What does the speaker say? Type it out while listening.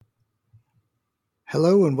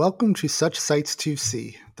Hello and welcome to Such Sights to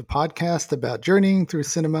See, the podcast about journeying through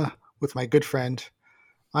cinema with my good friend.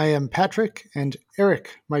 I am Patrick, and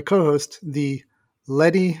Eric, my co-host, the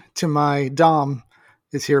Letty to my Dom,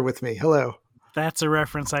 is here with me. Hello. That's a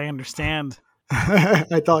reference I understand.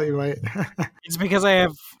 I thought you might. It's because I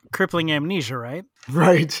have crippling amnesia, right?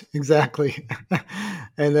 Right, exactly.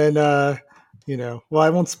 And then, I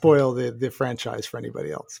won't spoil the franchise for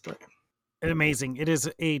anybody else, but Amazing. It is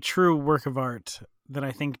a true work of art that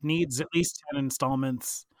I think needs at least 10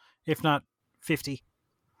 installments, if not 50.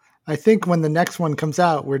 I think when the next one comes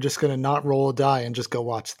out, we're just going to not roll a die and just go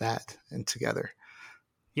watch that and together.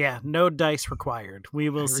 Yeah, no dice required. We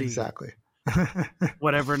will see. Exactly.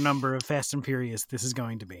 Whatever number of Fast and Furious this is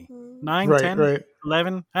going to be. 9, Right, 10, right.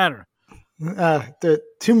 11? I don't know.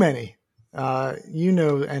 Too many.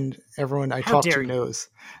 And everyone I How talk dare to you. knows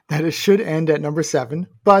that it should end at number 7,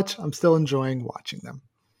 but I'm still enjoying watching them.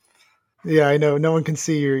 Yeah, I know. No one can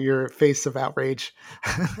see your face of outrage.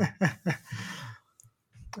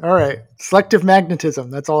 All right. Selective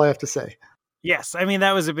magnetism. That's all I have to say. Yes, I mean,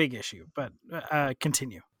 that was a big issue, but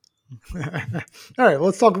continue. All right. Well,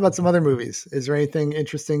 let's talk about some other movies. Is there anything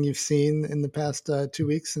interesting you've seen in the past 2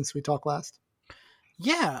 weeks since we talked last?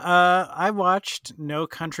 Yeah, I watched No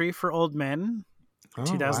Country for Old Men, Oh,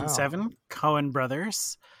 2007, wow. Coen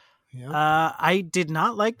Brothers. Yep. I did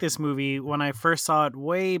not like this movie when I first saw it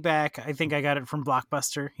way back. I think I got it from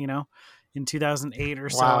Blockbuster, in 2008 or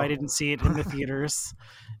so. Wow. I didn't see it in the theaters.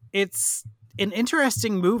 It's an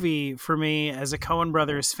interesting movie for me as a Coen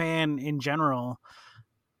Brothers fan in general,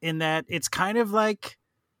 in that it's kind of like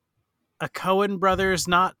a Coen Brothers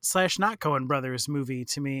not Coen Brothers movie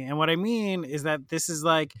to me. And what I mean is that this is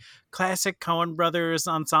like classic Coen Brothers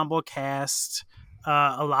ensemble cast,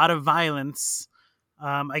 a lot of violence.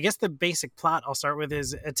 I guess the basic plot I'll start with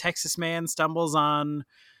is a Texas man stumbles on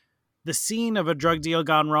the scene of a drug deal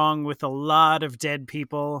gone wrong with a lot of dead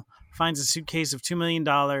people, finds a suitcase of $2 million.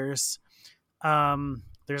 There's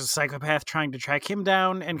a psychopath trying to track him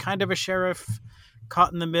down, and kind of a sheriff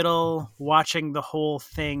caught in the middle watching the whole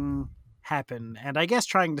thing happen. And I guess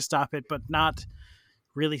trying to stop it, but not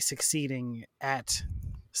really succeeding at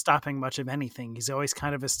stopping much of anything. He's always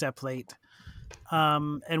kind of a step late.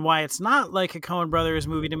 And why it's not like a Coen Brothers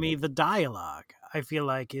movie to me, the dialogue, I feel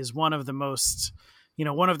like, is one of the most,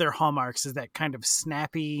 one of their hallmarks is that kind of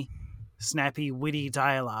snappy, witty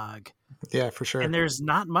dialogue. Yeah, for sure. And there's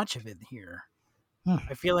not much of it here.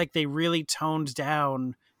 I feel like they really toned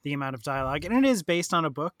down the amount of dialogue, and it is based on a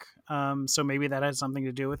book. So maybe that has something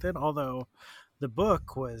to do with it. Although the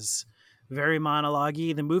book was very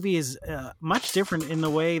monologue-y. The movie is much different in the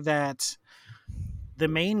way that the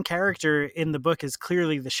main character in the book is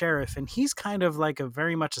clearly the sheriff, and he's kind of like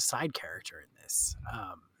very much a side character in this.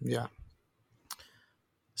 Yeah.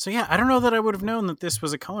 So yeah, I don't know that I would have known that this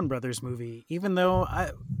was a Coen Brothers movie, even though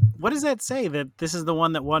what does that say that this is the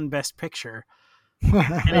one that won Best Picture?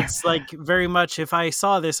 And it's like very much, if I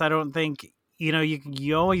saw this, I don't think,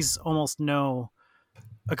 you always almost know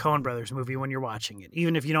a Coen Brothers movie when you're watching it.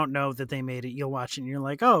 Even if you don't know that they made it, you'll watch it and you're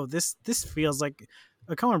like, oh, this feels like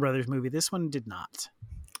a Coen Brothers movie. This one did not.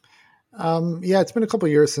 Yeah, it's been a couple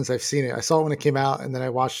of years since I've seen it. I saw it when it came out, and then I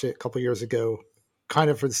watched it a couple of years ago, kind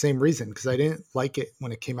of for the same reason, because I didn't like it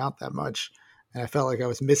when it came out that much, and I felt like I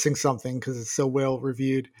was missing something because it's so well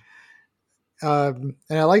reviewed. And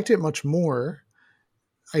I liked it much more.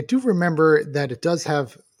 I do remember that it does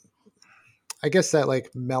have, I guess, that like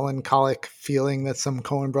melancholic feeling that some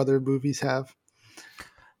Coen Brother movies have.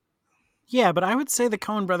 Yeah, but I would say the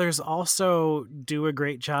Coen Brothers also do a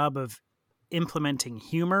great job of implementing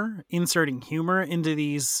humor, inserting humor into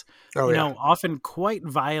these, often quite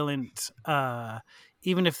violent,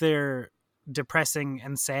 even if they're depressing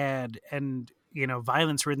and sad and,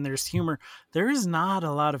 violence ridden, there's humor. There is not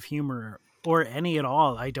a lot of humor or any at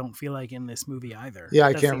all, I don't feel like, in this movie either. Yeah,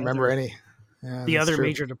 I can't remember any. Yeah, the other true.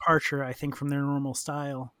 major departure, I think, from their normal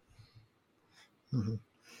style. Mm-hmm.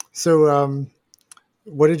 So,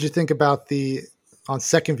 what did you think about on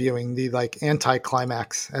second viewing, the like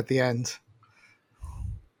anti-climax at the end?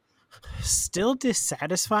 Still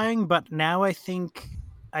dissatisfying, but now I think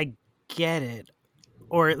I get it.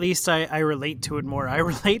 Or at least I relate to it more. I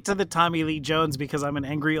relate to the Tommy Lee Jones because I'm an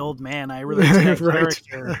angry old man. I relate to that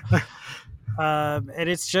character. And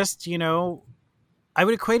it's just, I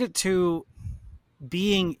would equate it to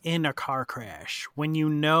being in a car crash. When you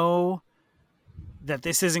know that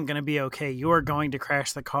this isn't going to be okay, you are going to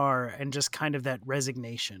crash the car, and just kind of that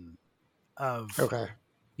resignation of,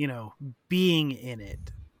 being in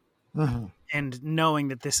it. And knowing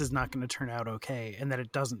that this is not going to turn out okay, and that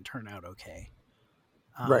it doesn't turn out okay.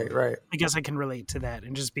 Right, right. I guess I can relate to that,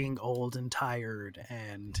 and just being old and tired,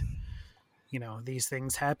 and these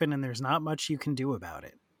things happen, and there's not much you can do about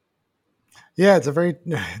it. Yeah, it's a very,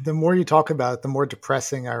 the more you talk about it, the more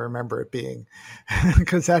depressing I remember it being,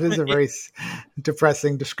 because that is a very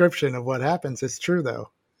depressing description of what happens. It's true,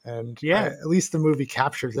 though. And Yeah. at least the movie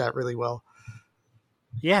captures that really well.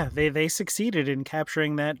 Yeah, they succeeded in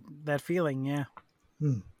capturing that feeling, yeah.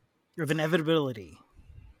 Of inevitability.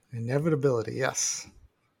 Inevitability, yes.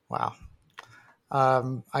 Wow.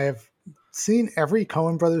 I have seen every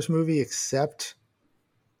Coen Brothers movie except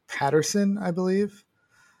Patterson, I believe.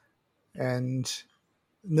 And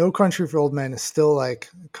No Country for Old Men is still like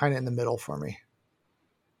kind of in the middle for me.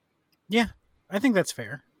 Yeah, I think that's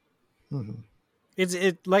fair. Mm-hmm.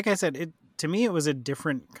 It like I said, to me it was a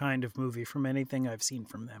different kind of movie from anything I've seen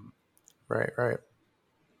from them. Right, right.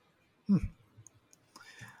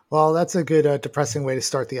 Well, that's a good depressing way to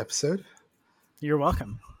start the episode. You're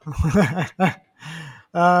welcome. Here,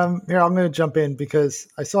 I'm going to jump in because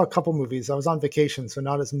I saw a couple movies. I was on vacation, so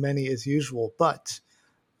not as many as usual, but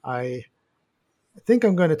I think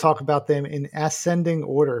I'm going to talk about them in ascending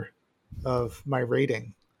order of my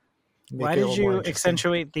rating. Why did you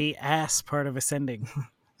accentuate the ass part of ascending?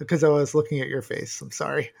 Because I was looking at your face. I'm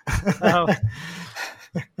sorry. Oh.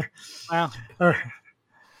 Wow. All right.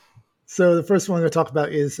 So the first one I'm going to talk about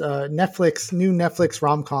is new Netflix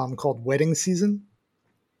rom-com called Wedding Season.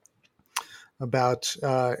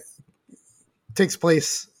 Takes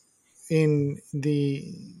place in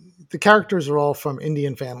the characters are all from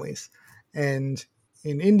Indian families, and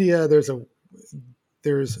in India there's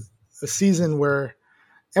a season where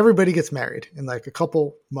everybody gets married in like a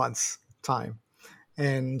couple months time,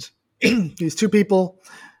 and these two people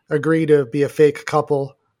agree to be a fake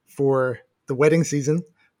couple for the wedding season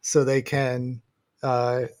so they can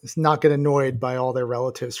not get annoyed by all their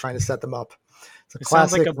relatives trying to set them up. It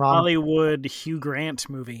sounds like a Bollywood Hugh Grant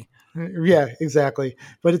movie. Yeah, exactly.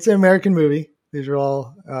 But it's an American movie. These are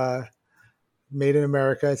all made in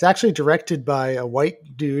America. It's actually directed by a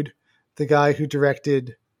white dude, the guy who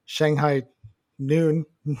directed Shanghai Noon,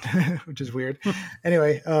 which is weird.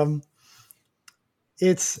 Anyway,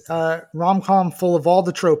 it's a rom-com full of all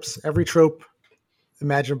the tropes. Every trope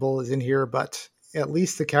imaginable is in here, but at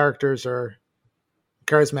least the characters are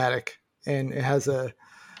charismatic, and it has a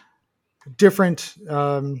different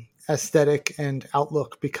aesthetic and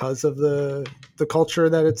outlook because of the culture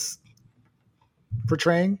that it's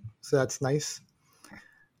portraying. So that's nice.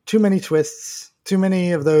 Too many twists, too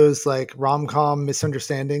many of those like rom-com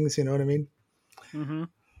misunderstandings, you know what I mean? Mm-hmm.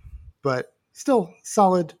 But still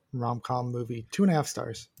solid rom-com movie. 2.5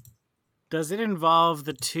 stars. Does it involve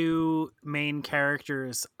the two main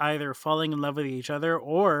characters either falling in love with each other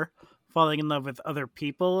or falling in love with other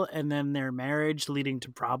people, and then their marriage leading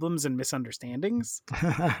to problems and misunderstandings?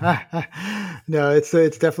 No, it's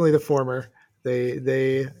definitely the former.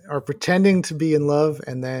 They are pretending to be in love,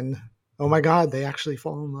 and then, oh my God, they actually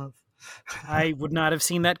fall in love. I would not have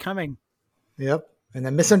seen that coming. Yep. And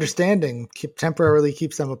then misunderstanding temporarily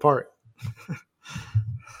keeps them apart.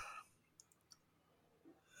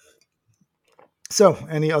 So,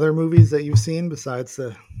 any other movies that you've seen besides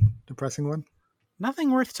the depressing one?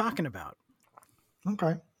 Nothing worth talking about.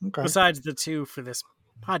 Okay. Besides the two for this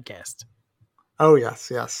podcast. Oh,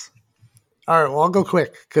 yes. All right, well, I'll go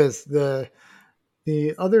quick because the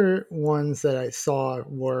other ones that I saw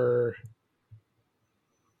were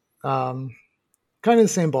kind of the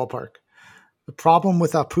same ballpark. The Problem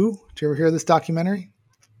with Apu. Did you ever hear this documentary?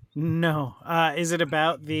 No. Is it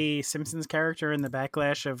about the Simpsons character and the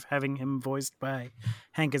backlash of having him voiced by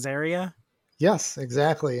Hank Azaria? Yes,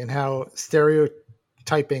 exactly. And how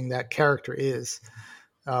stereotyping that character is,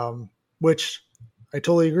 which I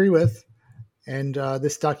totally agree with. And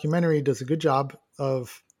this documentary does a good job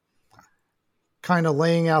of kind of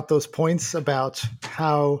laying out those points about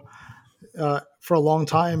how for a long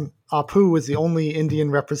time, Apu was the only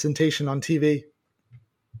Indian representation on TV.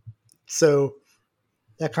 So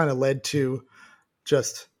that kind of led to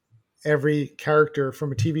just every character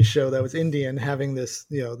from a TV show that was Indian having this,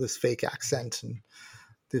 this fake accent and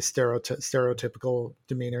this stereotypical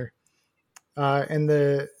demeanor. And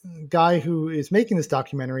the guy who is making this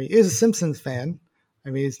documentary is a Simpsons fan.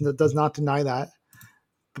 I mean, he does not deny that.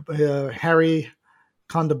 Harry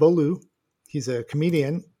Kondabolu, he's a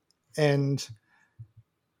comedian, and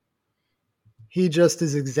he just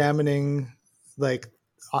is examining like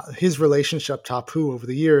his relationship to Apu over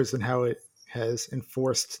the years and how it has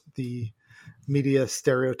enforced the media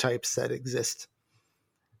stereotypes that exist.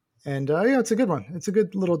 And it's a good one. It's a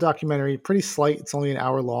good little documentary, pretty slight. It's only an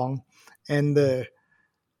hour long. And the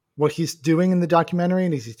what he's doing in the documentary,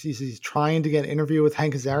 and he's trying to get an interview with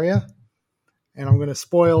Hank Azaria. And I'm going to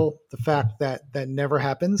spoil the fact that that never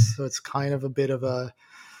happens. So it's kind of a bit of a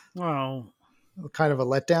kind of a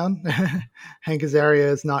letdown. Hank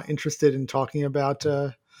Azaria is not interested in talking about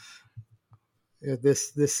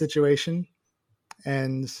this situation,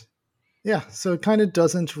 and yeah, so it kind of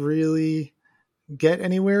doesn't really get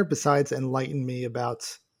anywhere besides enlighten me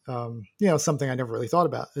about something I never really thought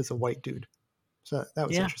about as a white dude. So that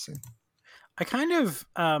was interesting. I kind of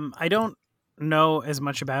I don't know as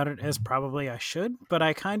much about it as probably I should, but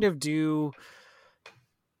I kind of do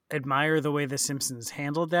admire the way The Simpsons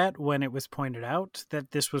handled that when it was pointed out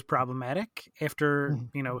that this was problematic after,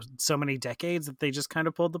 so many decades that they just kind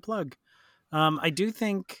of pulled the plug. I do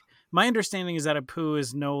think my understanding is that Apu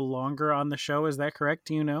is no longer on the show. Is that correct?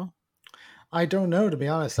 Do you know? I don't know, to be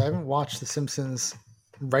honest. I haven't watched The Simpsons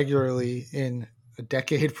regularly in a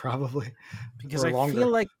decade, probably. Because I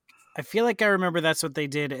feel like I remember that's what they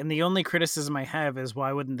did. And the only criticism I have is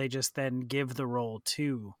why wouldn't they just then give the role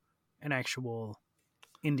to an actual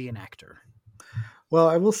Indian actor? Well,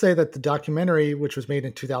 I will say that the documentary, which was made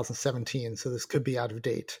in 2017, so this could be out of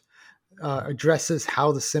date, addresses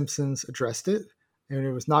how The Simpsons addressed it. And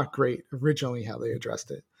it was not great originally how they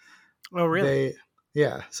addressed it. Oh, really?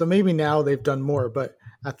 So maybe now they've done more. But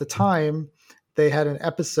at the time, they had an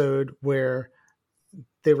episode where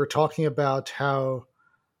they were talking about how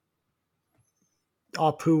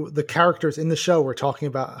Apu, the characters in the show were talking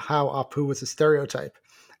about how Apu was a stereotype.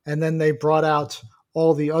 And then they brought out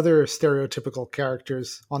all the other stereotypical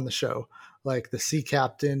characters on the show, like the sea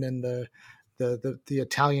captain and the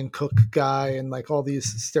Italian cook guy and like all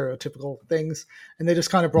these stereotypical things. And they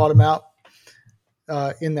just kind of brought them out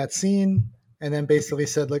in that scene and then basically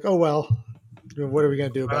said like, oh, well, what are we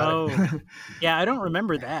going to do about it? Yeah, I don't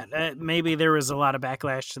remember that. Maybe there was a lot of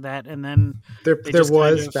backlash to that. And then there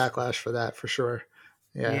was backlash for that for sure.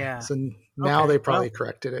 Yeah. So now they probably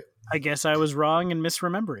corrected it. I guess I was wrong and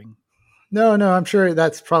misremembering. No, I'm sure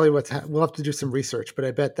that's probably we'll have to do some research, but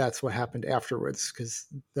I bet that's what happened afterwards because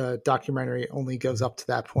the documentary only goes up to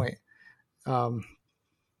that point.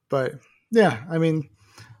 But yeah, I mean,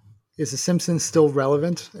 is The Simpsons still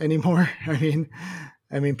relevant anymore? I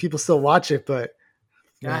mean, people still watch it, but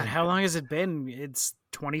God, how long has it been? It's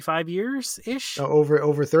 25 years ish.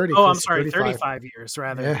 Over 30. Oh, I'm sorry, 35 years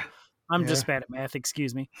rather. Yeah. I'm just bad at math.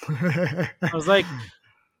 Excuse me. I was like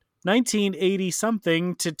 1980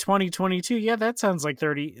 something to 2022. Yeah, that sounds like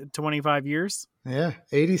 25 years. Yeah.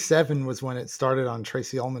 87 was when it started on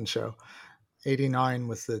Tracy Ullman show. 89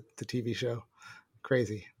 was the TV show.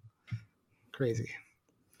 Crazy.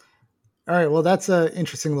 All right. Well, that's an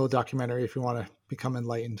interesting little documentary if you want to become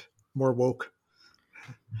enlightened, more woke.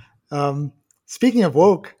 Speaking of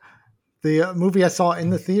woke, the movie I saw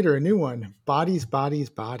in the theater, a new one, Bodies.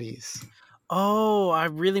 Oh, I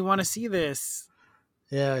really want to see this.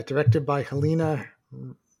 Yeah, directed by Helena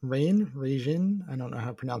Rajin. I don't know how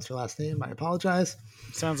to pronounce her last name. I apologize.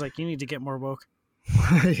 Sounds like you need to get more woke.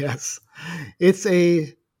 Yes. It's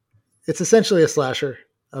essentially a slasher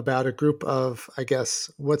about a group of, I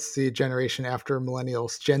guess, what's the generation after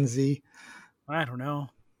millennials? Gen Z? I don't know.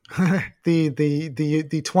 the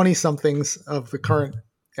 20-somethings of the current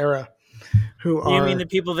era who are... You mean the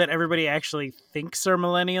people that everybody actually thinks are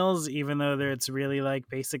millennials, even though it's really like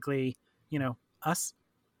basically, us?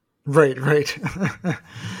 Right.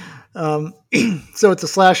 So it's a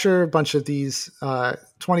slasher. A bunch of these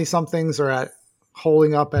 20-somethings are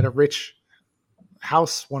holding up at a rich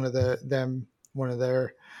house, one of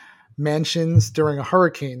their mansions during a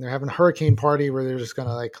hurricane. They're having a hurricane party where they're just going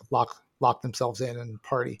to like lock themselves in and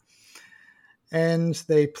party. And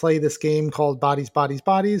they play this game called Bodies,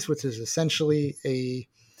 which is essentially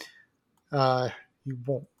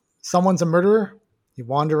someone's a murderer. You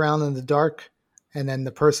wander around in the dark, and then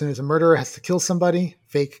the person who's a murderer has to kill somebody,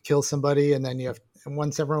 fake kill somebody, and then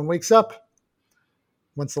once everyone wakes up,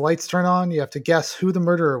 once the lights turn on, you have to guess who the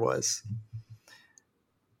murderer was.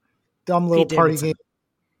 Dumb little party game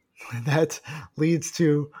that leads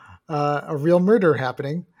to a real murder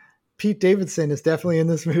happening. Pete Davidson is definitely in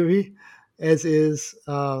this movie, as is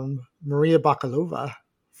Maria Bakalova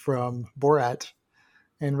from Borat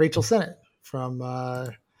and Rachel Sennett from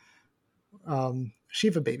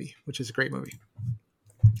Shiva Baby, which is a great movie.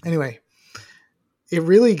 Anyway, it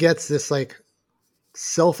really gets this like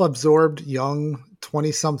self-absorbed young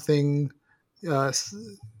 20-something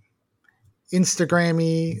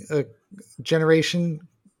Instagrammy generation.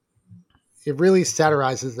 It really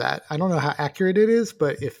satirizes that. I don't know how accurate it is,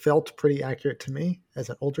 but it felt pretty accurate to me as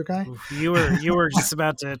an older guy. You were just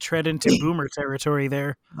about to tread into boomer territory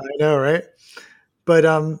there. I know, right?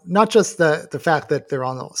 But not just the fact that they're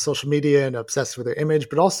on social media and obsessed with their image,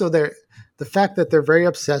 but also the fact that they're very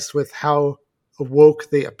obsessed with how woke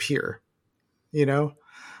they appear. You know,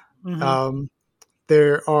 Mm-hmm.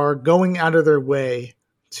 they are going out of their way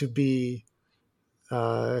to be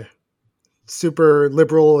uh, super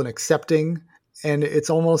liberal and accepting, and it's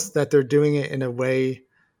almost that they're doing it in a way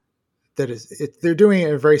that they're doing it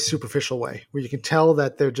in a very superficial way, where you can tell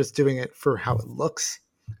that they're just doing it for how it looks.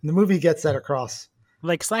 And the movie gets that across,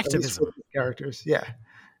 Like at least for slacktivism. the characters. Yeah,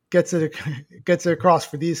 gets it across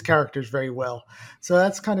for these characters very well. So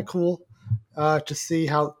that's kind of cool to see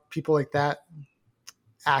how people like that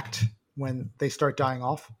act when they start dying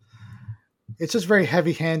off. It's just very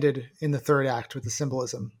heavy-handed in the third act with the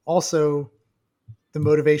symbolism. Also, the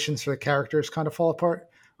motivations for the characters kind of fall apart.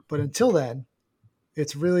 But until then,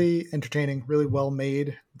 it's really entertaining, really well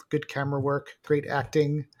made, good camera work, great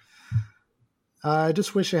acting. I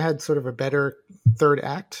just wish it had sort of a better third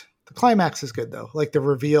act. The climax is good though. Like the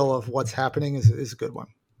reveal of what's happening is a good one.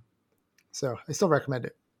 So I still recommend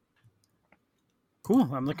it. Cool.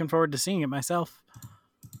 I'm looking forward to seeing it myself.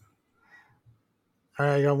 All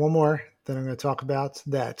right, I got one more that I'm going to talk about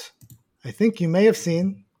that I think you may have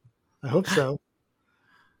seen. I hope so.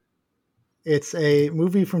 It's a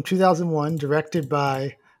movie from 2001 directed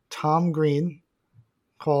by Tom Green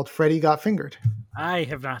called Freddy Got Fingered. I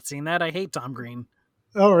have not seen that. I hate Tom Green.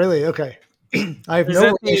 Oh, really? Okay. I have Is no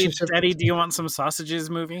that the relationship. Daddy, Do You Want Some Sausages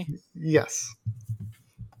movie? Yes.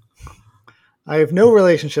 I have no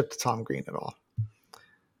relationship to Tom Green at all.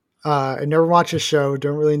 I never watched his show.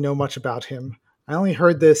 Don't really know much about him. I only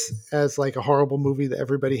heard this as like a horrible movie that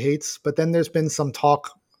everybody hates. But then there's been some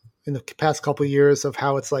talk in the past couple of years of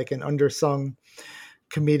how it's like an undersung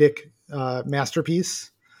comedic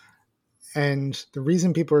masterpiece. And the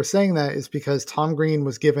reason people are saying that is because Tom Green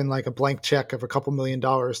was given like a blank check of a couple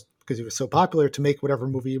 $1,000,000 because he was so popular to make whatever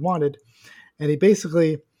movie he wanted. And he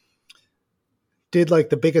basically did like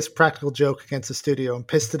the biggest practical joke against the studio and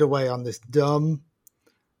pissed it away on this dumb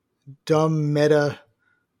meta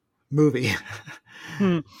movie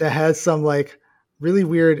Hmm. that has some like really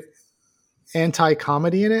weird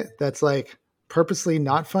anti-comedy in it that's like purposely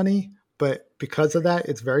not funny, but because of that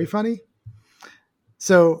it's very funny.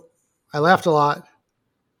 So I laughed a lot.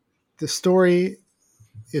 The story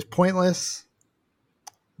is pointless.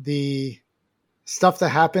 The stuff that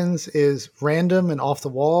happens is random and off the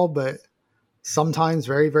wall, but sometimes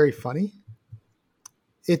very, very funny.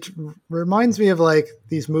 It reminds me of like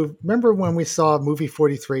these movies. Remember when we saw movie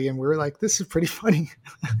 43 and we were like, this is pretty funny.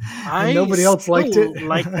 And I nobody else liked still it.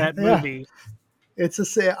 like that Yeah. movie. It's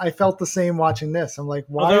I felt the same watching this. I'm like,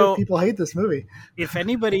 why do Although, people hate this movie? if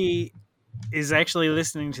anybody is actually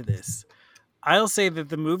listening to this, I'll say that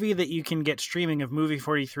the movie that you can get streaming of Movie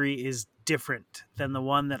 43 is different than the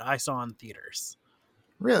one that I saw in theaters.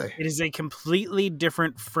 Really? It is a completely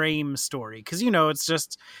different frame story. Because, it's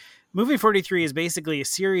just Movie 43 is basically a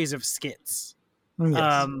series of skits.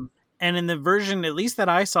 Yes. And in the version, at least that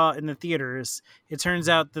I saw in the theaters, it turns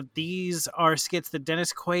out that these are skits that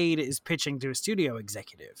Dennis Quaid is pitching to a studio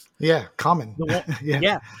executive. Yeah. Common.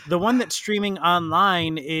 Yeah. The one that's streaming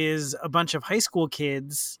online is a bunch of high school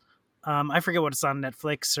kids. I forget what it's on,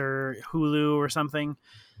 Netflix or Hulu or something.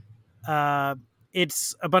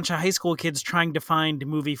 It's a bunch of high school kids trying to find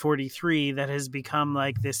Movie 43 that has become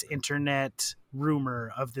like this internet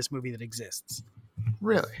rumor of this movie that exists.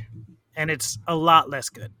 Really? And it's a lot less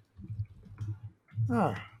good.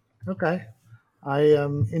 Oh, okay. I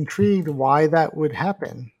am intrigued why that would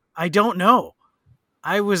happen. I don't know.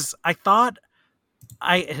 I thought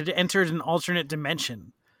I had entered an alternate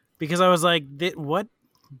dimension because I was like, what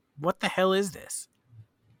the hell is this?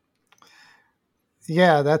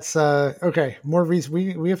 Yeah, that's okay. More reason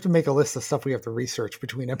we have to make a list of stuff we have to research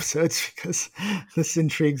between episodes because this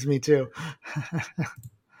intrigues me too.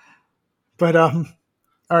 But all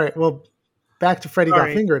right. Well, back to Freddy Got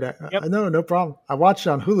Sorry. Fingered. Yep. No problem. I watched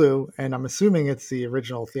it on Hulu, and I'm assuming it's the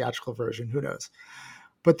original theatrical version. Who knows?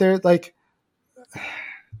 But there's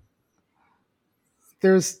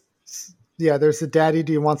the Daddy,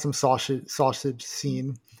 Do You Want Some Sausage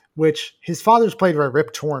scene, which his father's played by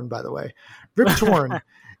Rip Torn, by the way. Rip Torn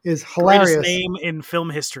is hilarious. Greatest name in film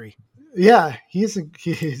history. Yeah, he's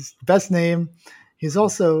best name. He's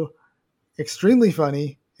also extremely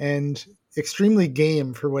funny and extremely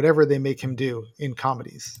game for whatever they make him do in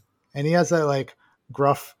comedies. And he has that like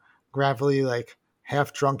gruff, gravelly, like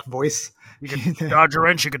half drunk voice. You can dodge a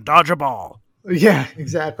wrench, you can dodge a ball. Yeah,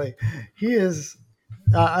 exactly. He is.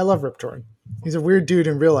 I love Rip Torn. He's a weird dude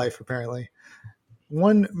in real life, apparently.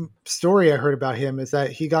 One story I heard about him is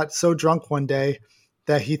that he got so drunk one day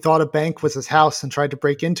that he thought a bank was his house and tried to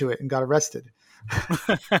break into it and got arrested.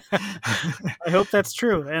 I hope that's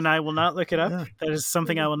true, and I will not look it up. Yeah. That is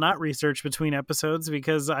something I will not research between episodes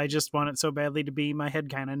because I just want it so badly to be my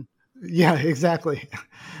headcanon. Yeah, exactly.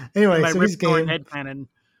 Anyway, My so Rip he's Torn game. headcanon.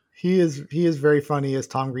 He is very funny as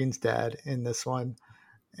Tom Green's dad in this one.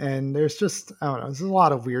 And there's just, I don't know, there's a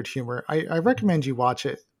lot of weird humor. I recommend you watch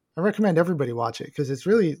it. I recommend everybody watch it because it's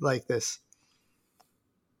really like this.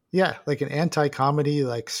 Yeah, like an anti-comedy,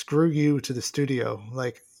 like screw you to the studio.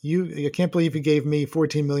 Like you can't believe you gave me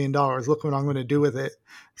 $14 million. Look what I'm going to do with it,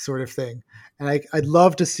 sort of thing. And I'd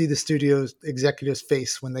love to see the studio's executives'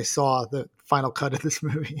 face when they saw the final cut of this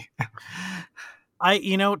movie.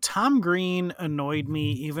 Tom Green annoyed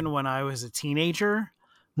me even when I was a teenager,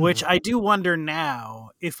 which Mhm. I do wonder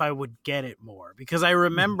now if I would get it more because I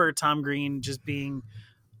remember Tom Green just being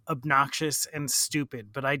obnoxious and stupid,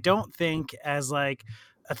 but I don't think as like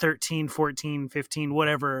a 13, 14, 15,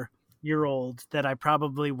 whatever year old that I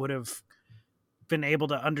probably would have been able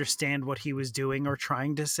to understand what he was doing or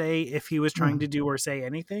trying to say if he was trying Mhm. to do or say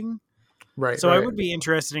anything. Right, So I right. would be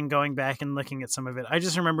interested in going back and looking at some of it. I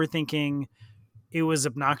just remember thinking it was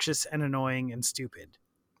obnoxious and annoying and stupid.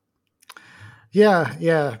 Yeah,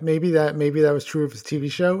 yeah. Maybe that was true of his TV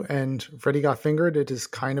show, and Freddy Got Fingered. It is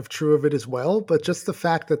kind of true of it as well. But just the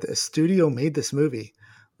fact that the studio made this movie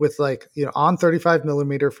with on 35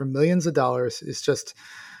 millimeter for millions of dollars is just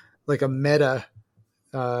like a meta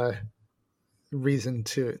uh, reason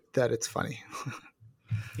to that it's funny.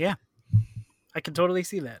 Yeah, I can totally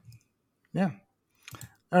see that. Yeah.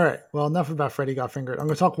 All right. Well, enough about Freddy Got Fingered. I'm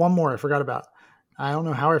going to talk one more I forgot about. I don't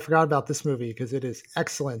know how I forgot about this movie because it is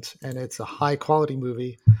excellent and it's a high quality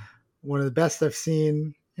movie. One of the best I've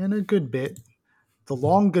seen in a good bit. The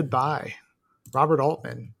Long Goodbye, Robert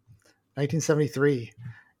Altman, 1973.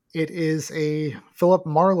 It is a Philip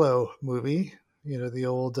Marlowe movie. The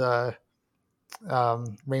old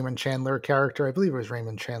Raymond Chandler character. I believe it was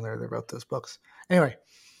Raymond Chandler that wrote those books. Anyway,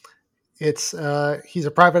 it's he's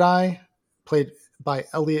a private eye, played by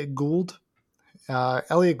Elliot Gould.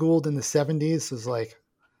 Elliot Gould in the 70s was like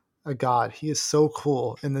a god. He is so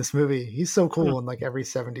cool in this movie. He's so cool in like every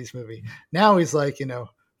 70s movie. Now he's like,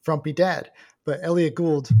 frumpy dad. But Elliot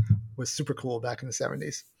Gould was super cool back in the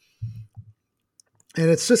 70s. And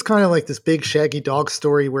it's just kind of like this big shaggy dog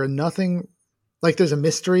story where nothing, like there's a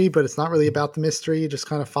mystery, but it's not really about the mystery. You just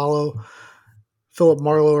kind of follow Philip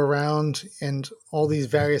Marlowe around and all these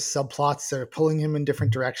various subplots that are pulling him in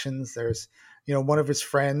different directions. There's, one of his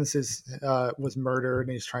friends was murdered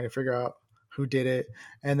and he's trying to figure out who did it.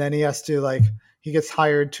 And then he has to he gets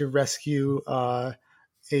hired to rescue a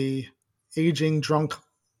aging drunk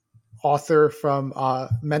author from a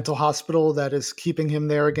mental hospital that is keeping him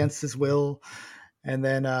there against his will. And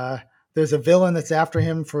then there's a villain that's after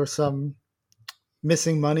him for some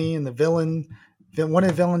missing money, and one of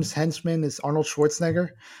the villain's henchmen is Arnold Schwarzenegger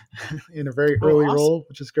in a very early Awesome. role,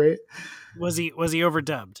 which is great. Was he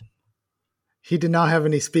overdubbed? He did not have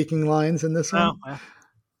any speaking lines in this one, well.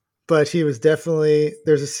 but he was definitely.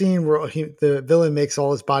 There's a scene where the villain makes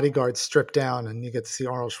all his bodyguards strip down, and you get to see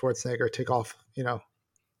Arnold Schwarzenegger take off,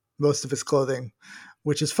 most of his clothing,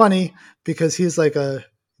 which is funny because he's like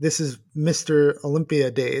this is Mr.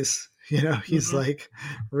 Olympia days. He's like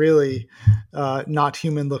really not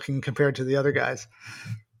human looking compared to the other guys.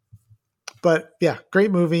 But yeah,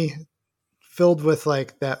 great movie filled with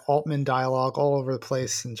like that Altman dialogue all over the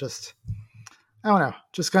place and just, I don't know,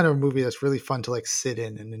 just kind of a movie that's really fun to like sit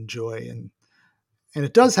in and enjoy. And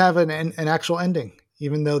it does have an actual ending,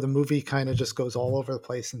 even though the movie kind of just goes all over the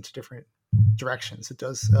place into different directions. It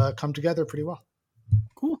does come together pretty well.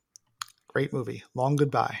 Cool. Great movie. Long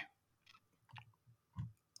Goodbye.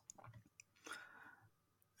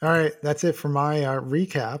 All right, that's it for my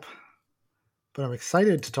recap. But I'm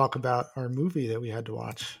excited to talk about our movie that we had to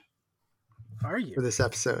watch. Are you? For this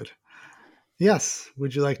episode. Yes.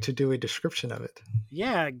 Would you like to do a description of it?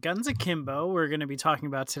 Yeah, Guns Akimbo, we're going to be talking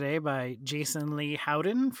about today by Jason Lee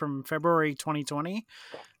Howden from February 2020.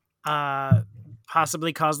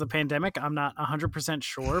 Possibly caused the pandemic. I'm not 100%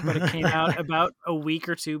 sure, but it came out about a week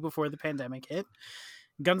or two before the pandemic hit.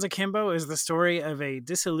 Guns Akimbo is the story of a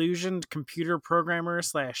disillusioned computer programmer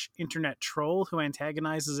 / internet troll who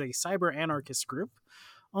antagonizes a cyber anarchist group,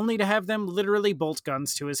 only to have them literally bolt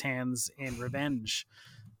guns to his hands in revenge.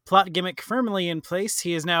 Plot gimmick firmly in place,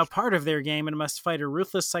 he is now part of their game and must fight a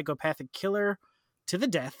ruthless psychopathic killer to the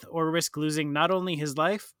death or risk losing not only his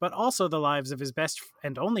life, but also the lives of his best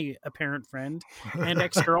and only apparent friend and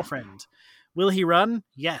ex-girlfriend. Will he run?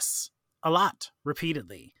 Yes. A lot.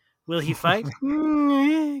 Repeatedly. Will he fight?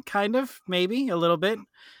 Kind of. Maybe. A little bit.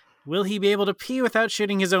 Will he be able to pee without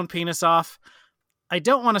shooting his own penis off? I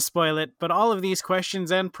don't want to spoil it, but all of these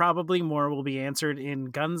questions and probably more will be answered in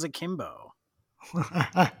Guns Akimbo.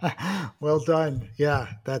 Well done. Yeah,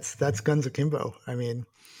 that's Guns Akimbo. I mean,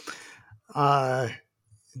 uh,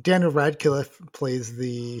 Daniel Radcliffe plays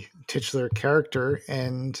the titular character,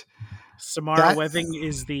 and Samara that Webbing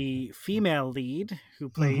is the female lead who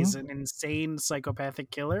plays mhm, an insane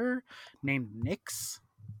psychopathic killer named Nix.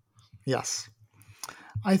 yes.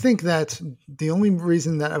 I think that the only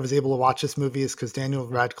reason that I was able to watch this movie is because Daniel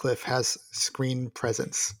Radcliffe has screen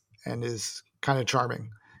presence and is kind of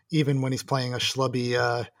charming, even when he's playing a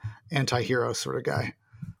schlubby anti-hero sort of guy.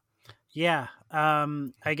 Yeah.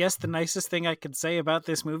 I guess the nicest thing I could say about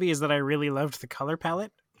this movie is that I really loved the color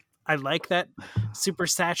palette. I like that super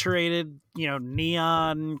saturated,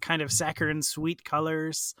 neon kind of saccharine sweet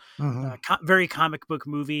colors. Hmm. Very comic book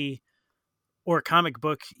movie, or comic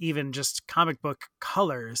book, even just comic book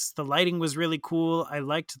colors. The lighting was really cool. I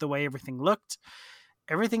liked the way everything looked.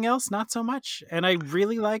 Everything else, not so much. And I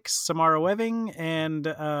really like Samara Webbing and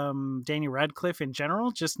Daniel Radcliffe in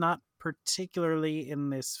general, just not particularly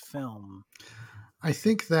in this film. I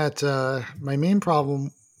think that my main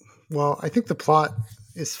problem, well, I think the plot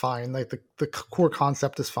is fine. Like the core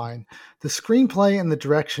concept is fine. The screenplay and the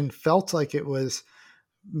direction felt like it was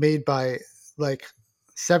made by like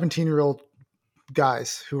 17-year-old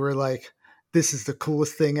guys who were like, this is the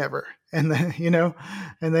coolest thing ever. And then,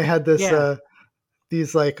 and they had this, Yeah.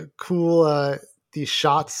 these like cool, these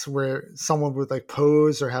shots where someone would like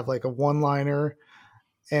pose or have like a one liner,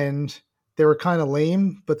 and they were kind of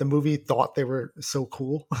lame, but the movie thought they were so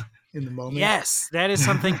cool in the moment. Yes, that is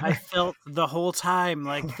something I felt the whole time.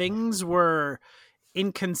 Like things were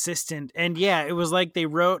inconsistent. And yeah, it was like they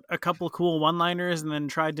wrote a couple cool one-liners and then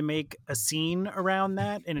tried to make a scene around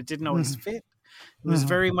that, and it didn't always Mhm. fit. It was Mhm.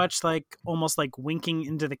 very much like almost like winking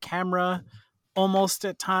into the camera almost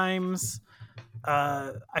at times.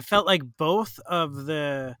 I felt like both of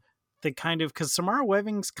the kind of, because Samara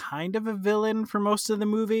Webbing's kind of a villain for most of the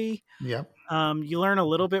movie. Yep. You learn a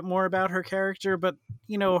little bit more about her character, but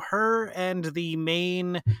her and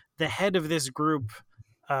the head of this group,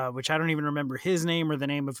 which I don't even remember his name or the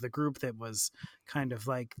name of the group that was kind of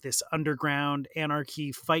like this underground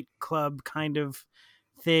anarchy fight club kind of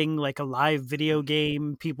thing, like a live video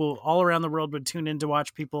game. People all around the world would tune in to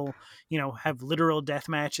watch people, have literal death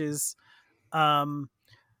matches. Um,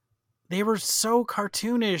 they were so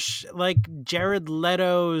cartoonish, like Jared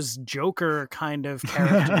Leto's Joker kind of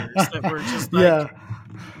characters that were just like, Yeah.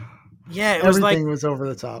 yeah, it was like, Everything was over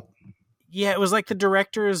the top. yeah, it was like the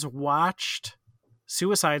directors watched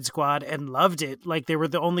Suicide Squad and loved it. Like they were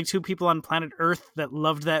the only two people on planet Earth that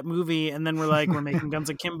loved that movie, and then we're like, we're making Guns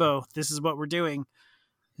Akimbo. This is what we're doing.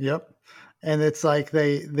 Yep. And it's like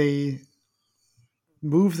they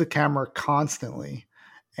move the camera constantly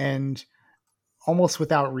and almost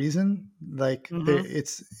without reason. Like Hmm.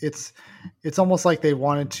 it's almost like they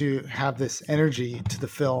wanted to have this energy to the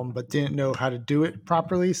film but didn't know how to do it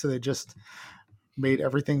properly, so they just made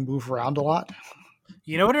everything move around a lot.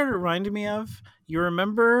 You know what it reminded me of? You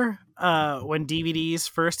remember when DVDs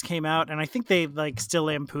first came out, and I think they like still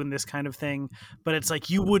lampoon this kind of thing, but it's like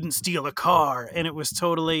you wouldn't steal a car, and it was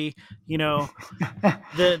totally,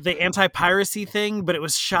 the anti-piracy thing, but it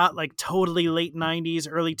was shot like totally late 90s,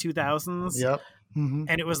 early 2000s, Yep. Hmm.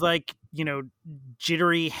 and it was like,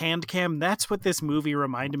 jittery hand cam. That's what this movie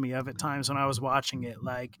reminded me of at times when I was watching it,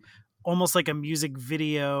 like almost like a music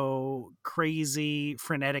video, crazy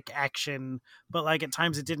frenetic action, but like at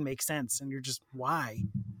times it didn't make sense and you're just, why?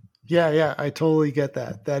 Yeah, I totally get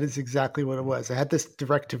that. That is exactly what it was. It had this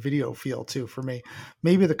direct to video feel too for me.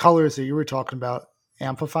 Maybe the colors that you were talking about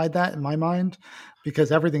amplified that in my mind,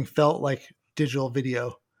 because everything felt like digital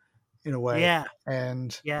video in a way. Yeah.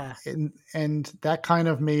 And Yeah. and that kind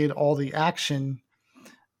of made all the action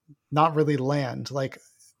not really land. Like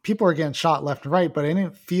people were getting shot left and right, but I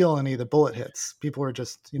didn't feel any of the bullet hits. People were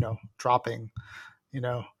just, dropping, you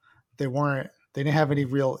know, they didn't have any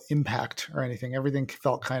real impact or anything. Everything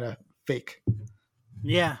felt kind of fake.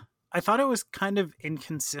 Yeah. I thought it was kind of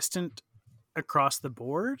inconsistent across the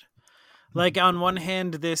board. Like on one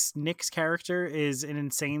hand, this Nix character is an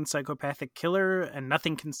insane psychopathic killer and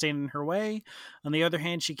nothing can stand in her way. On the other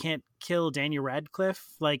hand, she can't kill Daniel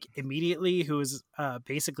Radcliffe like immediately, who is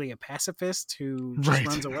basically a pacifist who just Right.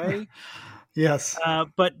 runs away. Yes.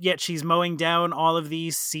 But yet she's mowing down all of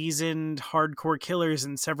these seasoned hardcore killers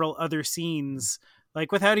in several other scenes,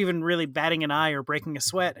 like without even really batting an eye or breaking a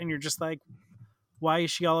sweat. And you're just like, why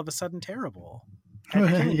is she all of a sudden terrible at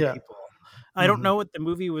killing Yeah. people? I don't Hmm. know what the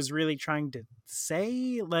movie was really trying to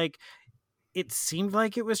say. Like, it seemed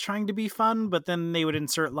like it was trying to be fun, but then they would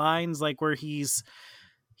insert lines like where he's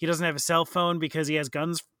he doesn't have a cell phone because he has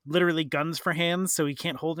guns, literally guns for hands, so he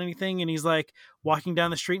can't hold anything. And he's like walking down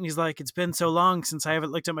the street and he's like, it's been so long since I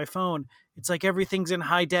haven't looked at my phone. It's like everything's in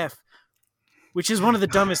high def, which is one of the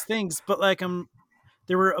dumbest things. But like,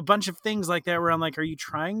 there were a bunch of things like that where I'm like, are you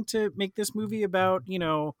trying to make this movie about,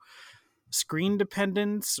 screen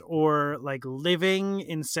dependence or like living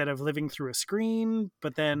instead of living through a screen?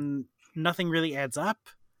 But then nothing really adds up.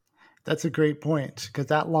 That's a great point, because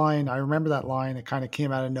that line, I remember that line, it kind of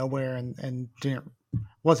came out of nowhere and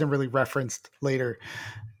wasn't really referenced later.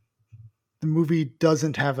 The movie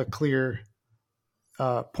doesn't have a clear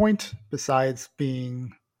point besides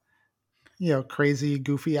being, crazy,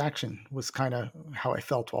 goofy action was kind of how I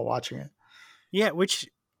felt while watching it. Yeah, which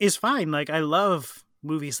is fine. Like, I love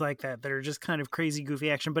movies like that are just kind of crazy, goofy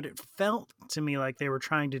action, but it felt to me like they were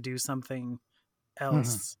trying to do something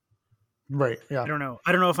else. Right. Yeah. I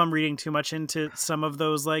don't know if I'm reading too much into some of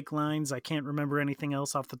those like lines. I can't remember anything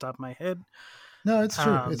else off the top of my head. No, it's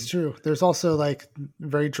true. It's true. There's also like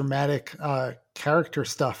very dramatic character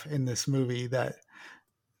stuff in this movie that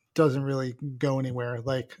doesn't really go anywhere.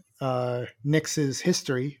 Like Nyx's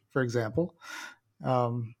history, for example,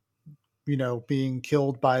 being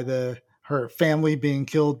killed by her family being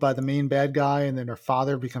killed by the main bad guy, and then her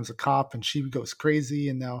father becomes a cop and she goes crazy,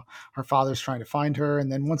 and now her father's trying to find her. And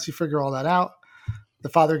then once you figure all that out, the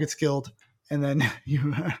father gets killed, and then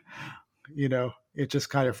it just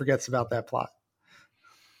kind of forgets about that plot.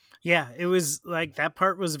 Yeah, it was like that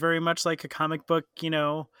part was very much like a comic book,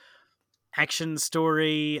 action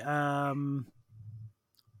story, like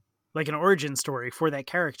an origin story for that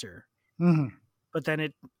character. Mm-hmm. But then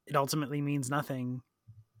it ultimately means nothing.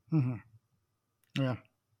 Mm-hmm. Yeah.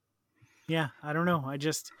 Yeah, I don't know. I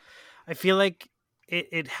feel like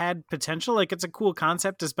it had potential. Like, it's a cool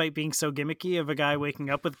concept despite being so gimmicky, of a guy waking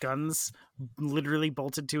up with guns literally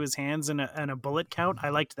bolted to his hands and a bullet count. I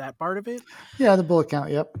liked that part of it. Yeah, the bullet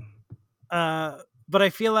count. Yep. But I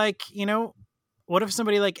feel like, what if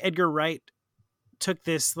somebody like Edgar Wright took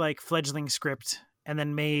this like fledgling script and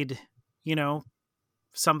then made,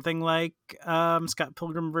 something like Scott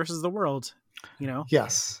Pilgrim versus the World,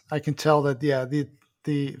 Yes, I can tell that. Yeah, the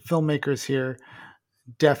filmmakers here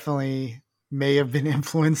definitely may have been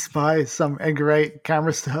influenced by some Edgar Wright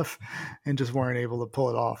camera stuff and just weren't able to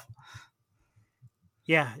pull it off.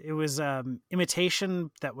 Yeah, it was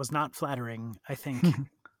imitation that was not flattering, I think.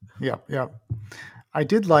 Yeah. I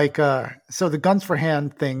did like, so the guns for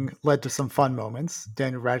hand thing led to some fun moments.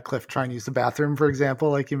 Daniel Radcliffe trying to use the bathroom, for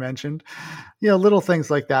example, like you mentioned. Little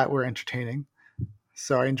things like that were entertaining.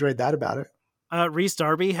 So I enjoyed that about it. Rhys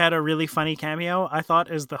Darby had a really funny cameo, I thought,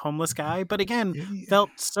 as the homeless guy, but again,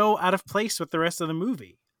 felt so out of place with the rest of the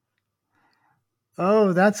movie.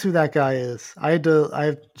 Oh, that's who that guy is. I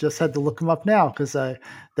just had to look him up now, because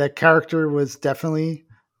that character was definitely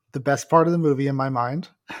the best part of the movie in my mind.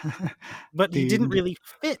 But he didn't really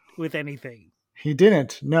fit with anything. He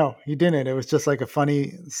didn't. No, he didn't. It was just like a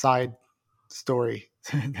funny side story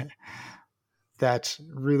that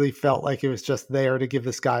really felt like it was just there to give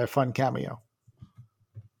this guy a fun cameo.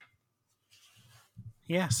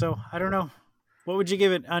 Yeah, so I don't know. What would you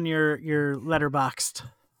give it on your Letterboxd?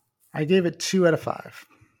 I gave it 2 out of 5.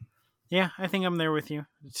 Yeah, I think I'm there with you.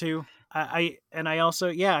 2. I also,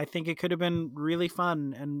 I think it could have been really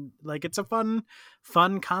fun, and like, it's a fun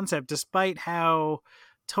concept, despite how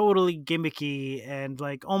totally gimmicky and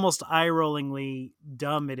like almost eye-rollingly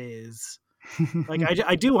dumb it is. Like,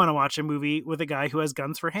 I do want to watch a movie with a guy who has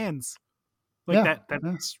guns for hands. Like,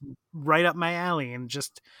 that's right up my alley, and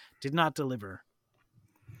just did not deliver.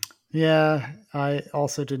 Yeah, I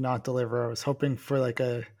also did not deliver. I was hoping for like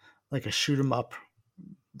a shoot 'em up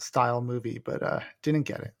style movie, but didn't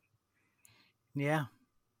get it. Yeah.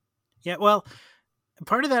 Well,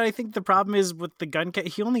 part of that, I think the problem is with the gun.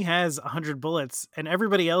 He only has 100 bullets, and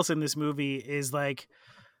everybody else in this movie is like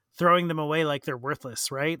throwing them away like they're worthless,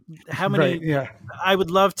 right? How many? Right, yeah. I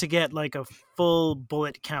would love to get like a full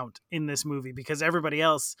bullet count in this movie, because everybody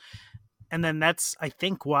else, and then that's, I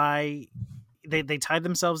think, why they tied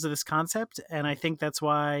themselves to this concept, and I think that's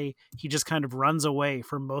why he just kind of runs away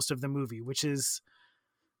for most of the movie, which is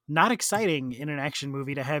not exciting in an action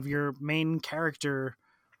movie to have your main character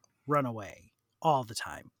run away all the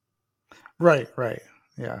time. Right.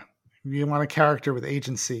 Yeah. You want a character with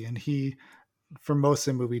agency, and he, for most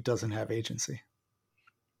of the movie, doesn't have agency.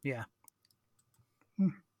 Yeah.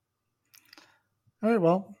 All right.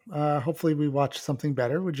 Well, hopefully we watch something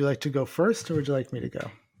better. Would you like to go first, or would you like me to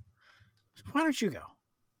go? Why don't you go?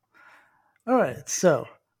 All right. So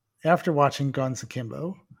after watching Guns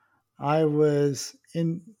Akimbo, I was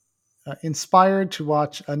inspired to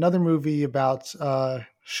watch another movie about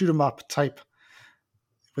shoot 'em up type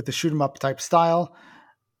with the shoot 'em up type style.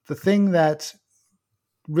 The thing that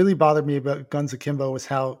really bothered me about Guns Akimbo was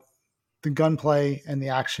how the gunplay and the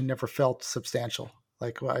action never felt substantial.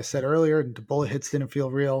 Like what I said earlier, the bullet hits didn't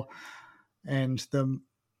feel real, and I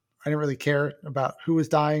didn't really care about who was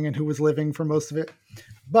dying and who was living for most of it.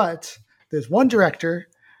 But there's one director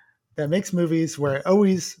that makes movies where I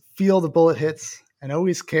always feel the bullet hits and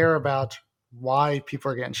always care about why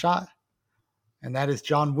people are getting shot, and that is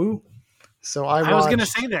John Woo. So I was going to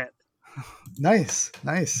say that. Nice.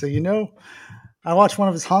 So I watched one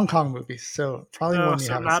of his Hong Kong movies, so probably one you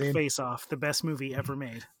haven't not seen. Face Off, the best movie ever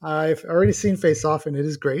made. I've already seen Face Off, and it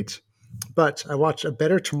is great. But I watched A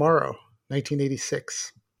Better Tomorrow,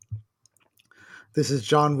 1986. This is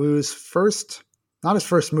John Woo's not his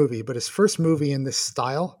first movie, but his first movie in this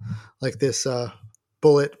style, like this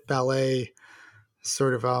bullet ballet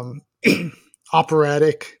sort of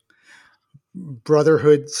operatic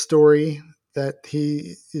brotherhood story that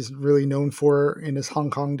he is really known for in his Hong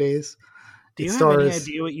Kong days. Do you have any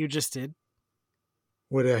idea what you just did?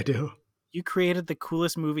 What did I do? You created the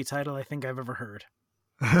coolest movie title I think I've ever heard.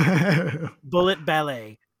 Bullet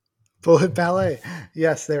Ballet. Bullet Ballet.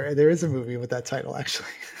 Yes, there is a movie with that title, actually.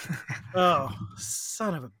 Oh,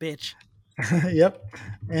 son of a bitch. Yep.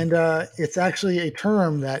 And it's actually a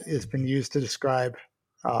term that has been used to describe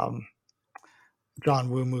John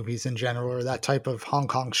Woo movies in general, or that type of Hong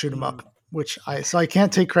Kong shoot 'em up, so I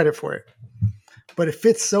can't take credit for it, but it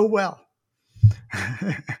fits so well.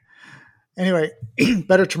 Anyway,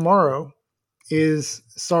 Better Tomorrow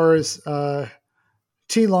stars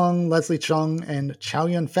T. Long, Leslie Chung, and Chow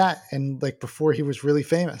Yun-fat, and like before he was really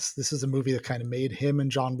famous. This is a movie that kind of made him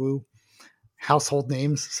and John Woo household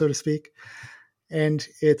names, so to speak. And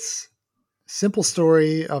it's a simple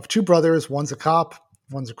story of two brothers. One's a cop,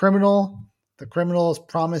 one's a criminal. The criminal is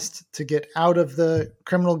promised to get out of the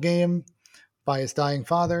criminal game by his dying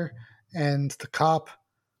father, and the cop,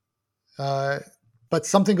 but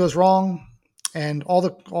something goes wrong, and all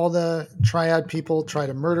the triad people try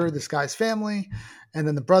to murder this guy's family, and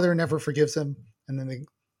then the brother never forgives him, and then they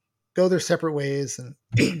go their separate ways, and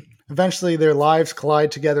eventually their lives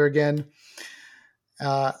collide together again.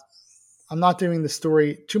 I'm not doing the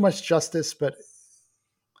story too much justice, but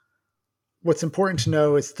what's important to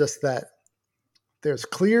know is just that there's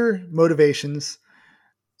clear motivations.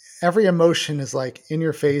 Every emotion is like in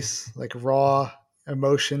your face, like raw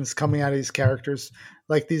emotions coming out of these characters.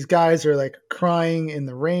 Like these guys are like crying in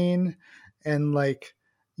the rain, and like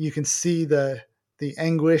you can see the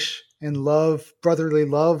anguish and love, brotherly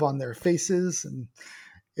love on their faces. And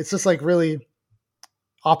it's just like really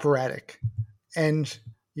operatic. And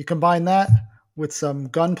you combine that with some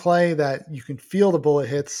gunplay that you can feel the bullet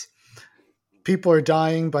hits. People are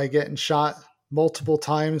dying by getting shot multiple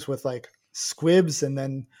times with like squibs, and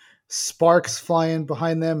then sparks flying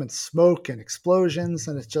behind them, and smoke and explosions.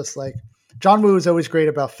 And it's just like John Woo is always great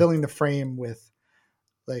about filling the frame with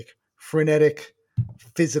like frenetic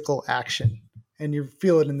physical action, and you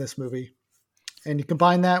feel it in this movie. And you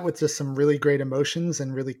combine that with just some really great emotions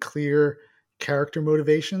and really clear character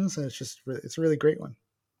motivations, and it's a really great one.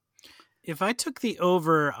 If I took the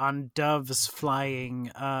over on doves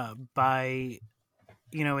flying by,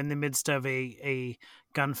 in the midst of a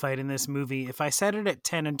gunfight in this movie, if I set it at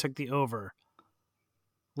 10 and took the over,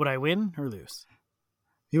 would I win or lose?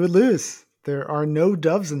 You would lose. There are no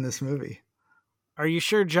doves in this movie. Are you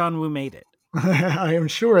sure John Woo made it? I am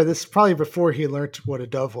sure. This is probably before he learned what a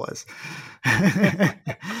dove was.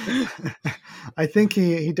 I think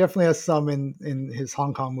he definitely has some in his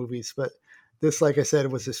Hong Kong movies, but this, like I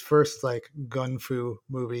said, was his first like gun fu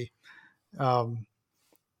movie.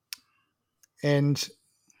 And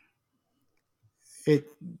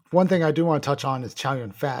one thing I do want to touch on is Chow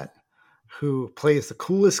Yun-fat, who plays the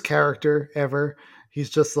coolest character ever.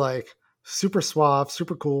 He's just like super suave,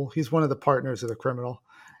 super cool. He's one of the partners of the criminal,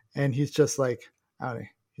 and he's just like, I don't know,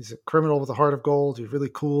 he's a criminal with a heart of gold. He's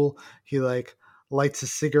really cool. He like lights a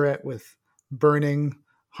cigarette with burning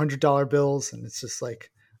 $100 bills, and it's just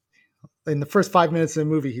like in the first 5 minutes of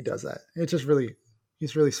the movie he does that. It's just really,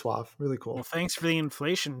 he's really suave, really cool. Well, thanks for the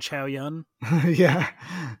inflation, Chow Yun. Yeah,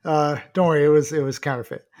 don't worry, it was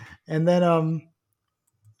counterfeit. And then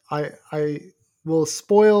I will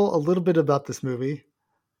spoil a little bit about this movie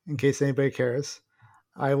in case anybody cares.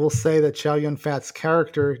 I will say that Chow Yun-fat's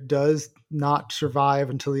character does not survive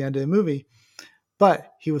until the end of the movie,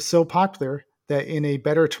 but he was so popular that in A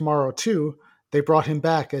Better Tomorrow 2, they brought him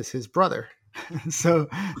back as his brother. So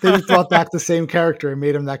they just brought back the same character and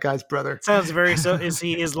made him that guy's brother. Sounds very so. Is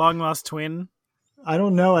he his long lost twin? I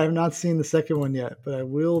don't know. I have not seen the second one yet, but I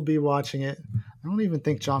will be watching it. I don't even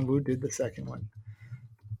think John Woo did the second one.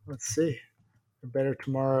 Let's see. A Better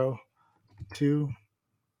Tomorrow 2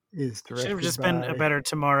 is Should have directed just been A by. Better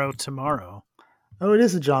Tomorrow tomorrow. Oh, it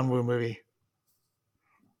is a John Woo movie.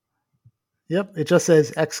 Yep, it just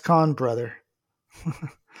says ex-con brother.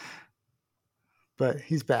 But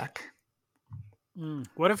he's back.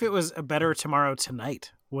 What if it was A Better Tomorrow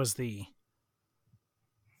Tonight was the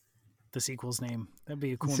sequel's name? That'd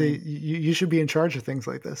be a cool See, name. you should be in charge of things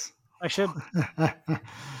like this. I should.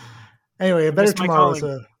 Anyway, A Better Missed my Tomorrow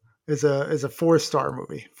calling. is a 4-star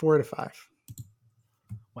movie, 4 out of 5.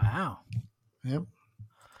 Wow. Yep.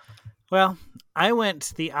 Well, I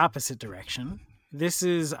went the opposite direction. This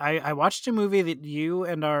is I watched a movie that you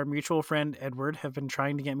and our mutual friend Edward have been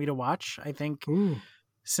trying to get me to watch, I think, Ooh,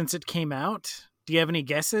 since it came out. Do you have any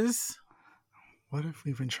guesses? what have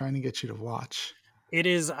we been trying to get you to watch? It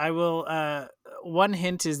is, I will, one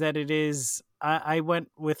hint is that it is, I went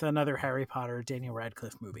with another Harry Potter, Daniel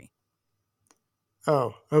Radcliffe movie.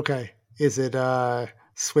 Oh, okay. Is it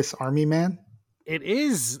Swiss Army Man? It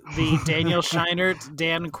is the Daniel Scheinert,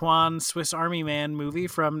 Dan Kwan Swiss Army Man movie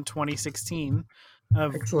from 2016,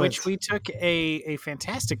 of Excellent. which we took a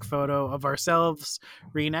fantastic photo of ourselves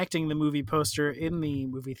reenacting the movie poster in the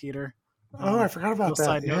movie theater. Oh, I forgot about that.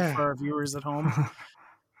 Side note Yeah. for our viewers at home.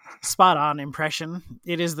 Spot on impression.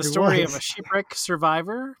 It is the story of a shipwreck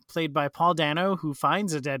survivor played by Paul Dano who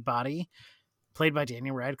finds a dead body played by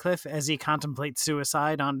Daniel Radcliffe as he contemplates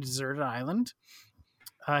suicide on a deserted island.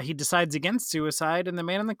 He decides against suicide, and the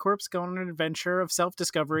man and the corpse go on an adventure of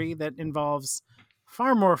self-discovery that involves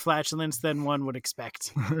far more flatulence than one would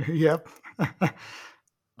expect. Yep.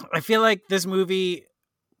 I feel like this movie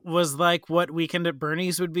was like what Weekend at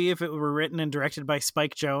Bernie's would be if it were written and directed by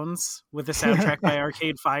Spike Jonze with a soundtrack by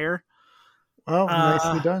Arcade Fire. Oh,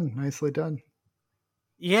 nicely done. Nicely done.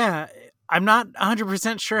 Yeah, I'm not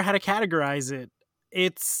 100% sure how to categorize it.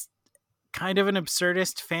 It's kind of an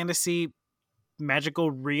absurdist fantasy, magical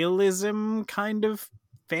realism kind of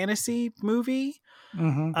fantasy movie.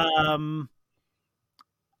 Mm-hmm.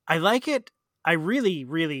 I like it. I really,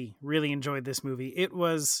 really, really enjoyed this movie. It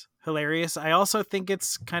was hilarious. I also think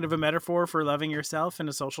it's kind of a metaphor for loving yourself and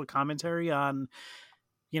a social commentary on,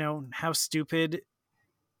 how stupid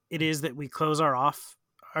it is that we close ourselves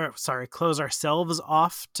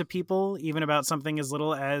off to people, even about something as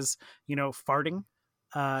little as, farting.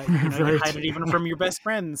 Right. You hide it even from your best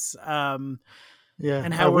friends. Yeah,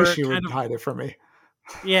 and how I we're wish you would hide it from me.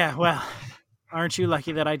 Yeah, well, aren't you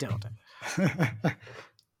lucky that I don't?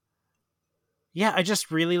 Yeah, I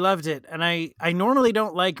just really loved it. And I normally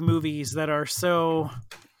don't like movies that are so...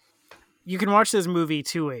 You can watch this movie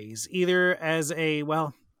two ways. Either as I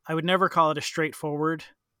would never call it a straightforward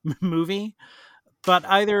movie, but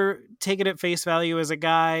either take it at face value as a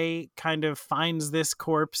guy kind of finds this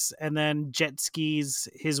corpse and then jet skis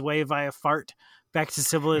his way via fart back to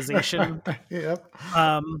civilization. Yep.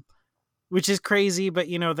 Which is crazy, but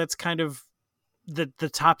that's kind of the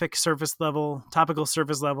topical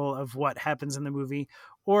surface level of what happens in the movie,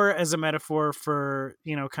 or as a metaphor for,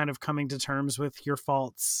 kind of coming to terms with your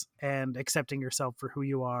faults and accepting yourself for who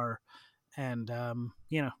you are. And,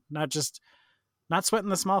 not sweating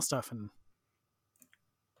the small stuff. And,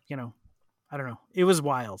 I don't know. It was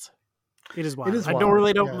wild. It is wild. I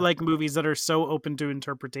don't like movies that are so open to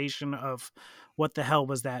interpretation of what the hell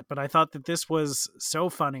was that, but I thought that this was so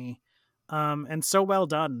funny. And so well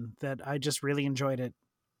done that I just really enjoyed it.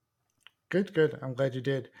 Good. I'm glad you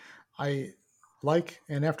did. And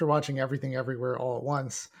after watching Everything Everywhere All at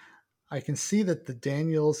Once, I can see that the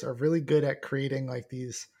Daniels are really good at creating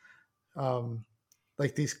these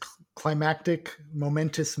climactic,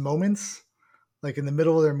 momentous moments, like in the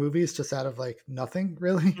middle of their movies, just out of nothing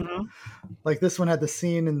really. Mm-hmm. Like this one had the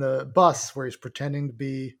scene in the bus where he's pretending to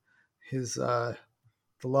be his the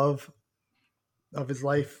love of his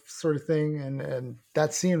life sort of thing, and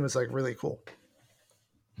that scene was really cool.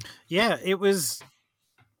 Yeah, it was.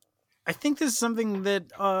 I think this is something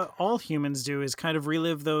that all humans do, is kind of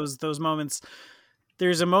relive those moments.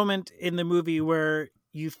 There's a moment in the movie where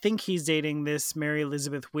you think he's dating this Mary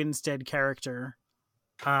Elizabeth Winstead character,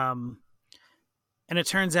 and it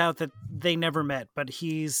turns out that they never met, but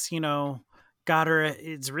he's got her.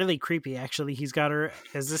 It's really creepy, actually. He's got her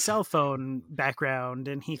as a cell phone background,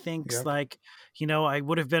 and he thinks I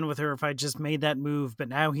would have been with her if I just made that move, but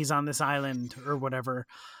now he's on this island or whatever.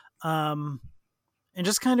 And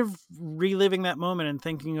just kind of reliving that moment and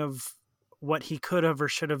thinking of what he could have or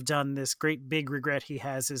should have done. This great big regret he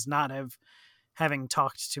has is not having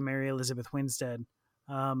talked to Mary Elizabeth Winstead.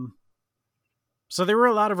 So there were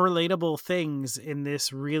a lot of relatable things in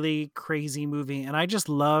this really crazy movie, and I just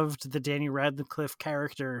loved the Daniel Radcliffe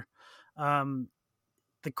character. The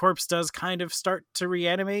corpse does kind of start to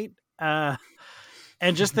reanimate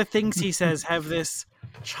And just the things he says have this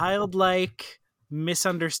childlike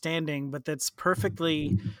misunderstanding, but that's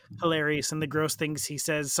perfectly hilarious. And the gross things he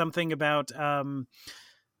says, something about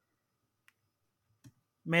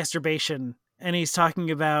masturbation, and he's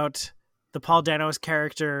talking about the Paul Dano's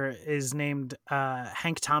character is named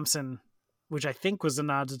Hank Thompson, which I think was a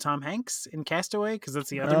nod to Tom Hanks in Castaway, because that's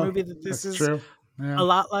the other movie that this is true. Yeah. a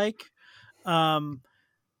lot like.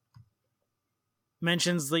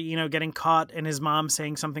 Mentions the getting caught and his mom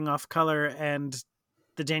saying something off color, and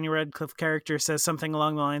the Daniel Radcliffe character says something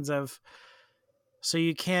along the lines of, "So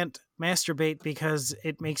you can't masturbate because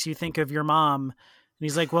it makes you think of your mom." And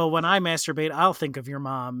he's like, "Well, when I masturbate, I'll think of your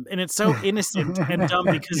mom." And it's so innocent and dumb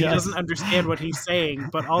because he doesn't understand what he's saying,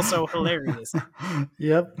 but also hilarious.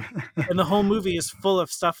 Yep. And the whole movie is full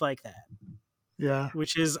of stuff like that. Yeah.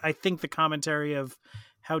 Which is, I think, the commentary of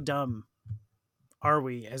how dumb are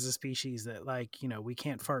we as a species that, like, we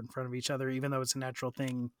can't fart in front of each other, even though it's a natural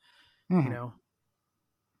thing,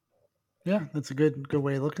 Yeah, that's a good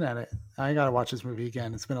way of looking at it. I got to watch this movie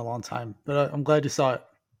again. It's been a long time, but I'm glad you saw it.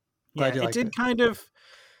 Glad you liked it. It did kind of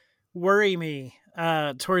worry me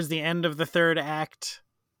towards the end of the third act,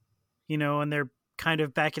 and they're kind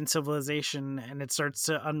of back in civilization and it starts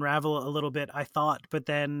to unravel a little bit, I thought, but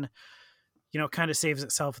then, it kind of saves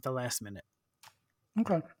itself at the last minute.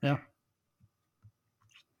 Okay. Yeah.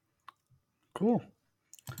 Cool.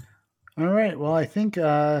 All right. Well, I think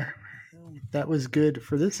that was good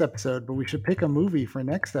for this episode, but we should pick a movie for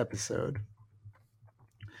next episode.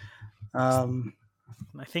 I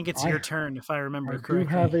think it's your turn, if I remember correctly. We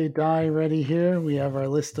have a die ready here. We have our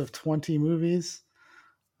list of 20 movies.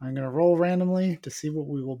 I'm going to roll randomly to see what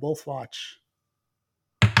we will both watch.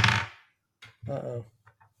 Uh-oh.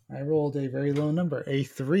 I rolled a very low number, a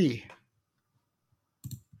 3.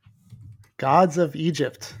 Gods of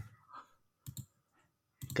Egypt.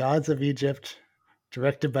 Gods of Egypt,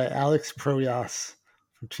 directed by Alex Proyas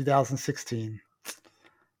from 2016.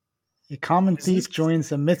 A common thief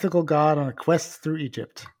joins a mythical god on a quest through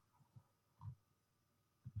Egypt.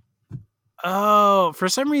 Oh, for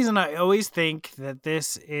some reason I always think that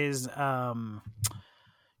this is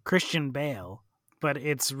Christian Bale, but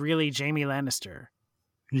it's really Jaime Lannister.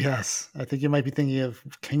 Yes, I think you might be thinking of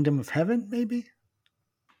Kingdom of Heaven, maybe?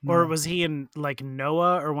 Or was he in, like,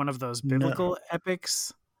 Noah or one of those biblical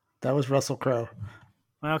epics? That was Russell Crowe.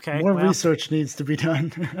 Okay. More research needs to be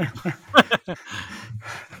done.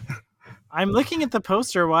 I'm looking at the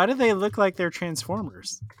poster. Why do they look like they're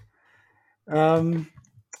Transformers? I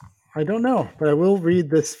don't know, but I will read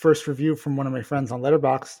this first review from one of my friends on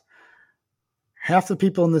Letterboxd. Half the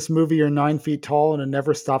people in this movie are 9 feet tall, and it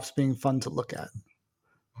never stops being fun to look at.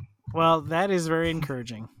 Well, that is very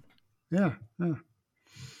encouraging. Yeah.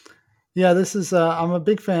 Yeah, this is, I'm a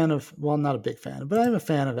big fan of, well, not a big fan, but I'm a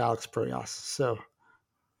fan of Alex Proyas. So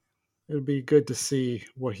it would be good to see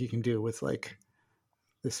what he can do with, like,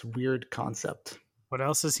 this weird concept. What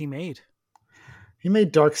else has he made? He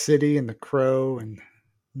made Dark City and The Crow and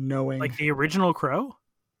Knowing. Like the original Crow?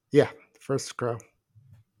 Yeah, the first Crow.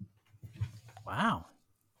 Wow.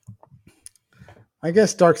 I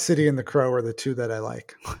guess Dark City and The Crow are the two that I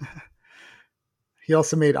like. He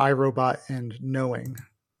also made iRobot and Knowing.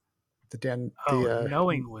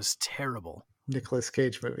 Knowing was terrible. Nicolas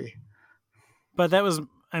Cage movie. But that was,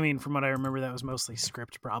 from what I remember, that was mostly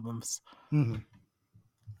script problems. Mm-hmm.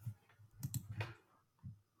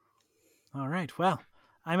 All right. Well,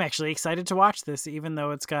 I'm actually excited to watch this, even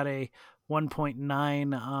though it's got a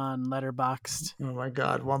 1.9 on Letterboxd. Oh my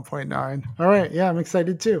God, 1.9. All right. Yeah, I'm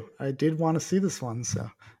excited too. I did want to see this one, so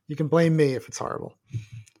you can blame me if it's horrible.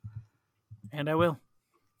 And I will.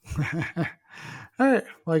 All right.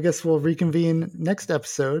 Well, I guess we'll reconvene next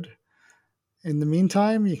episode. In the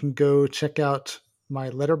meantime, you can go check out my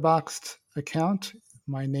Letterboxd account.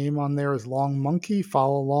 My name on there is Long Monkey.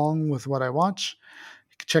 Follow along with what I watch.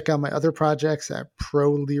 You can check out my other projects at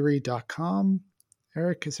proleary.com.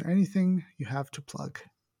 Eric, is there anything you have to plug?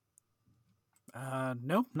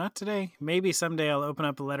 Nope, not today. Maybe someday I'll open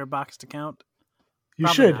up a Letterboxd account. You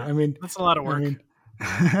should. Not. That's a lot of work.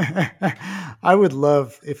 I would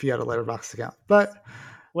love if you had a Letterboxd account, but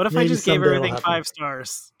what if I just gave everything 5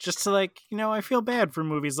 stars just to, like, I feel bad for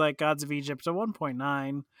movies like Gods of Egypt, a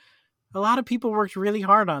 1.9. A lot of people worked really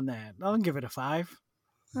hard on that. I'll give it a 5.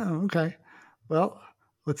 Oh, okay. Well,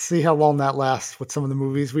 let's see how long that lasts with some of the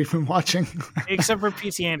movies we've been watching. Except for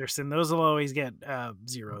P.T. Anderson. Those will always get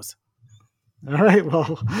zeros. All right.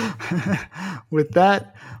 Well, with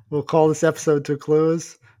that, we'll call this episode to a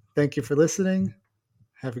close. Thank you for listening.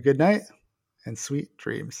 Have a good night and sweet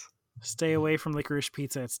dreams. Stay away from licorice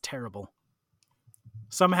pizza. It's terrible.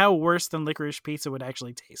 Somehow worse than licorice pizza would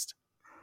actually taste.